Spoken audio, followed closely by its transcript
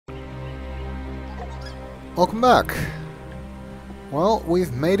Welcome back. Well,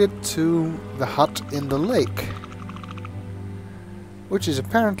 we've made it to the hut in the lake, which is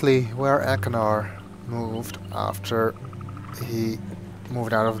apparently where Achenar moved after he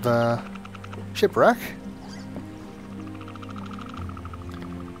moved out of the shipwreck.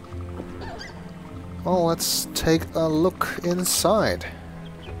 Well, let's take a look inside.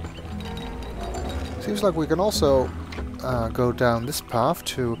 Seems like we can also go down this path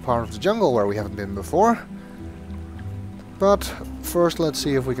to a part of the jungle where we haven't been before. But first let's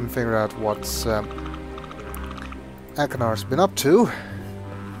see if we can figure out what Achenar's been up to.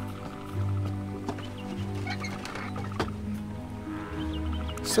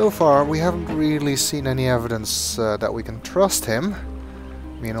 So far we haven't really seen any evidence that we can trust him.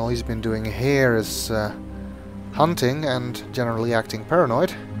 I mean, all he's been doing here is hunting and generally acting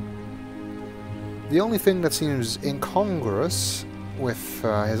paranoid. The only thing that seems incongruous with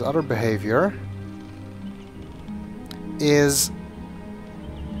his other behavior is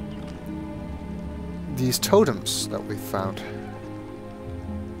these totems that we've found.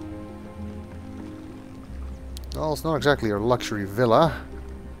 Well, it's not exactly a luxury villa,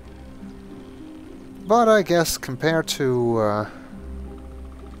 but I guess compared to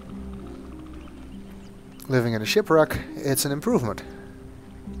living in a shipwreck, it's an improvement.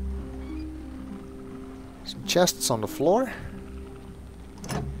 Some chests on the floor.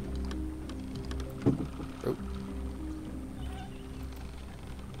 Oh.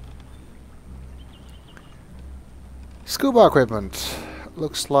 Scuba equipment.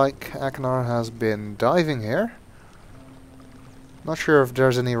 Looks like Achenar has been diving here. Not sure if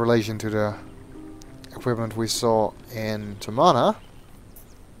there's any relation to the equipment we saw in Tamana.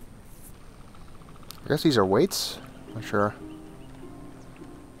 I guess these are weights. Not sure.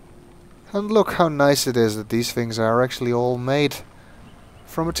 And look how nice it is that these things are actually all made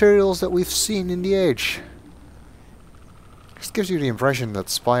from materials that we've seen in the Age. Just gives you the impression that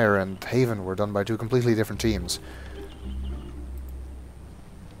Spire and Haven were done by two completely different teams.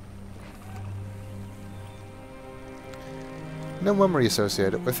 No memory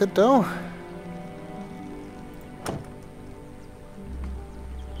associated with it, though.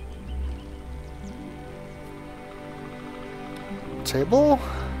 Table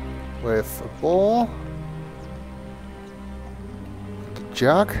with a bowl, a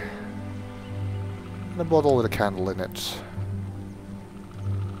jug, and a bottle with a candle in it.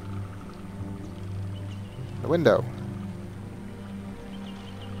 The window.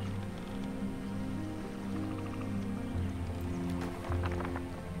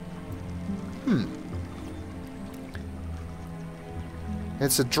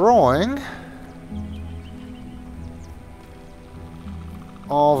 It's a drawing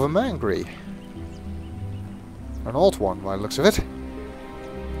of a mangry. An old one, by the looks of it.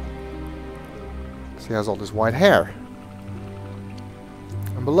 So he has all this white hair.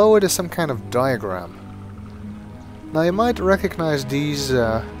 And below it is some kind of diagram. Now you might recognize these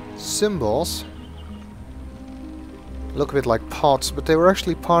symbols. Look a bit like pots, but they were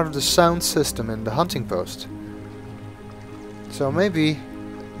actually part of the sound system in the hunting post. So maybe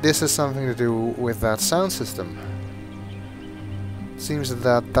this has something to do with that sound system. Seems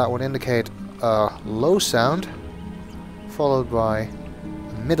that that would indicate a low sound, followed by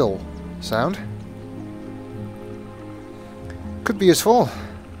a middle sound. Could be useful.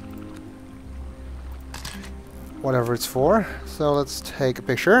 Whatever it's for. So let's take a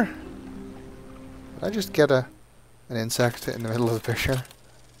picture. Did I just get an insect in the middle of the picture?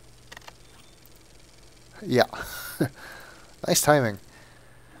 Yeah. Nice timing.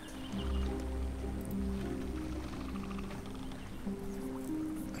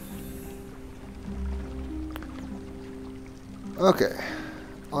 Okay,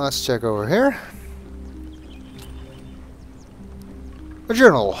 let's check over here. A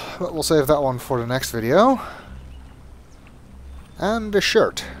journal, but we'll save that one for the next video. And a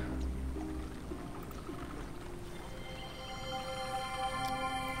shirt.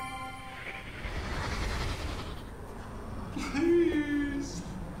 Please,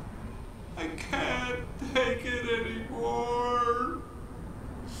 I can't take it anymore.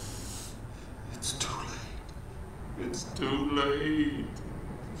 It's too late. It's too late.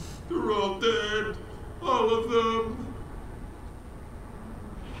 They're all dead. All of them.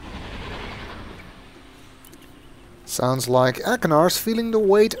 Sounds like Achenar's feeling the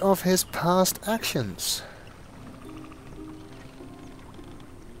weight of his past actions.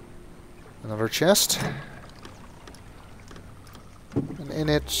 Another chest. And in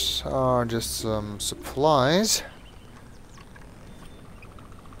it are just some supplies.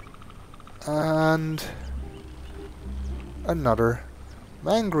 And another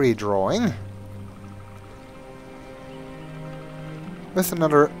mangry drawing. With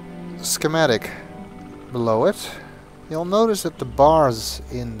another schematic below it, you'll notice that the bars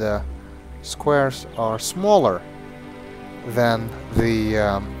in the squares are smaller than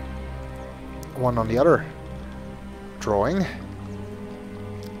the one on the other drawing.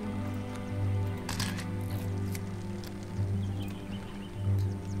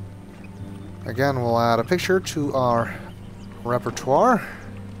 Again, we'll add a picture to our repertoire,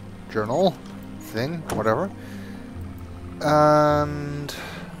 journal, thing, whatever. And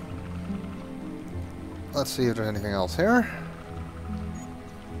let's see if there's anything else here.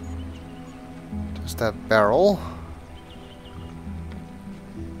 Just that barrel.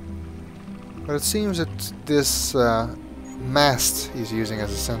 But it seems that this mast he's using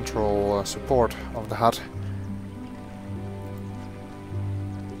as a central support of the hut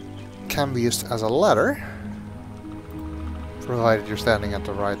can be used as a ladder, provided you're standing at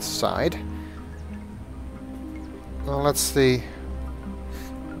the right side. Well, let's see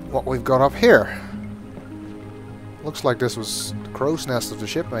what we've got up here. Looks like this was the crow's nest of the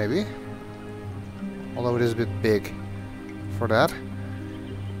ship, maybe. Although it is a bit big for that.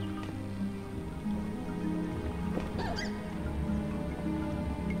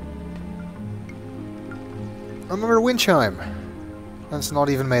 Another wind chime. And it's not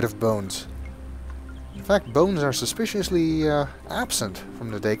even made of bones. In fact, bones are suspiciously absent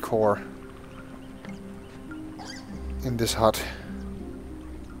from the decor in this hut.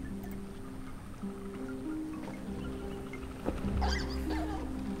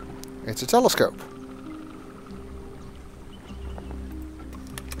 It's a telescope.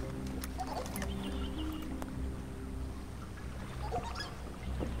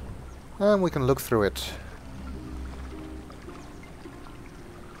 And we can look through it.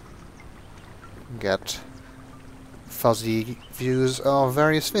 Get fuzzy views of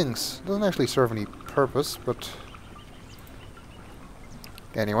various things. Doesn't actually serve any purpose, but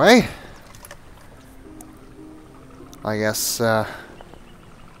anyway, I guess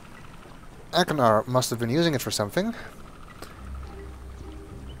Achenar must have been using it for something.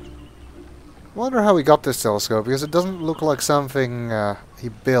 Wonder how he got this telescope, because it doesn't look like something he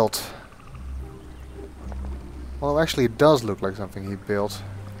built. Well, actually it does look like something he built.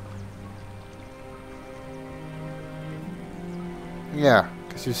 Yeah,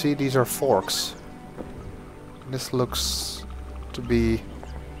 because you see these are forks. This looks to be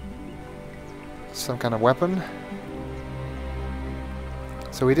some kind of weapon.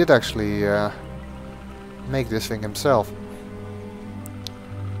 So he did actually make this thing himself.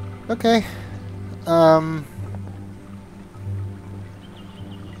 Okay.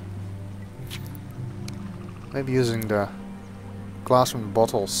 Maybe using the glass from the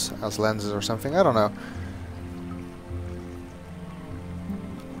bottles as lenses or something, I don't know.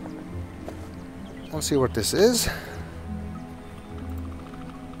 Let's see what this is.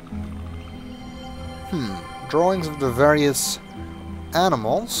 Drawings of the various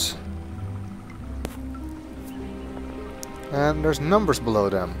animals. And there's numbers below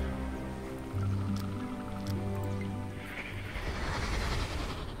them.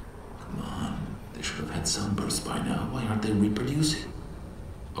 Come on, they should have had sunbursts by now. Why aren't they reproducing?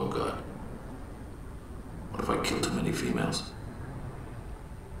 Oh god. What if I kill too many females?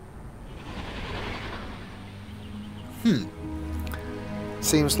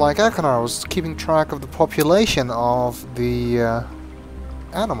 Seems like Achenar was keeping track of the population of the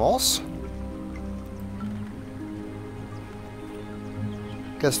animals.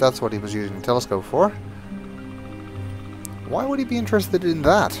 Guess that's what he was using the telescope for. Why would he be interested in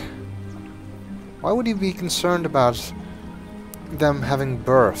that? Why would he be concerned about them having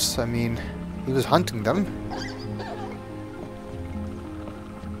births? I mean, he was hunting them.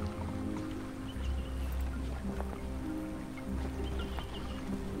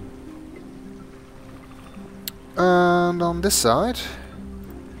 And on this side,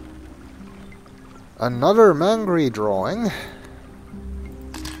 another Mangry drawing.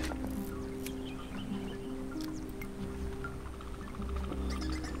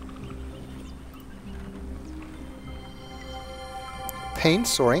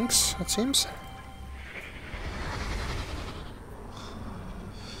 Paints or inks, it seems.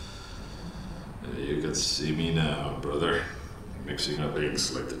 You can see me now, brother. Mixing up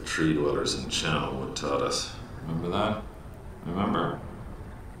inks like the tree dwellers in Channelwood taught us. Remember that? Remember?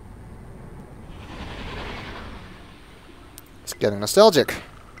 It's getting nostalgic.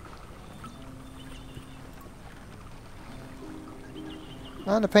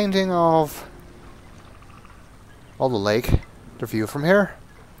 And a painting of, well, the lake, the view from here.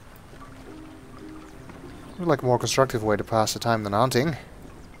 Seems like a more constructive way to pass the time than hunting.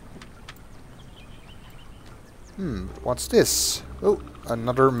 What's this? Oh,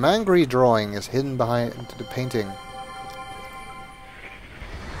 another Mangry drawing is hidden behind the painting.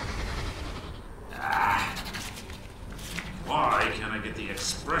 Why can't I get the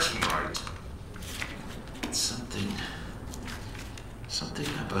expression right? It's something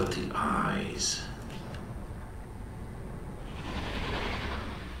about the eyes.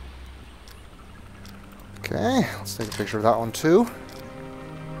 Okay, let's take a picture of that one too.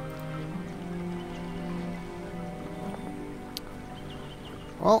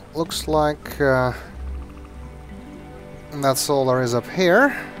 Well, looks like that's all there is up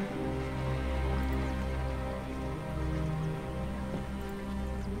here.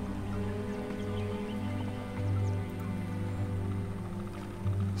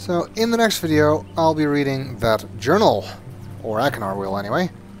 So, in the next video, I'll be reading that journal. Or Achenar will,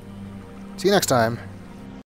 anyway. See you next time.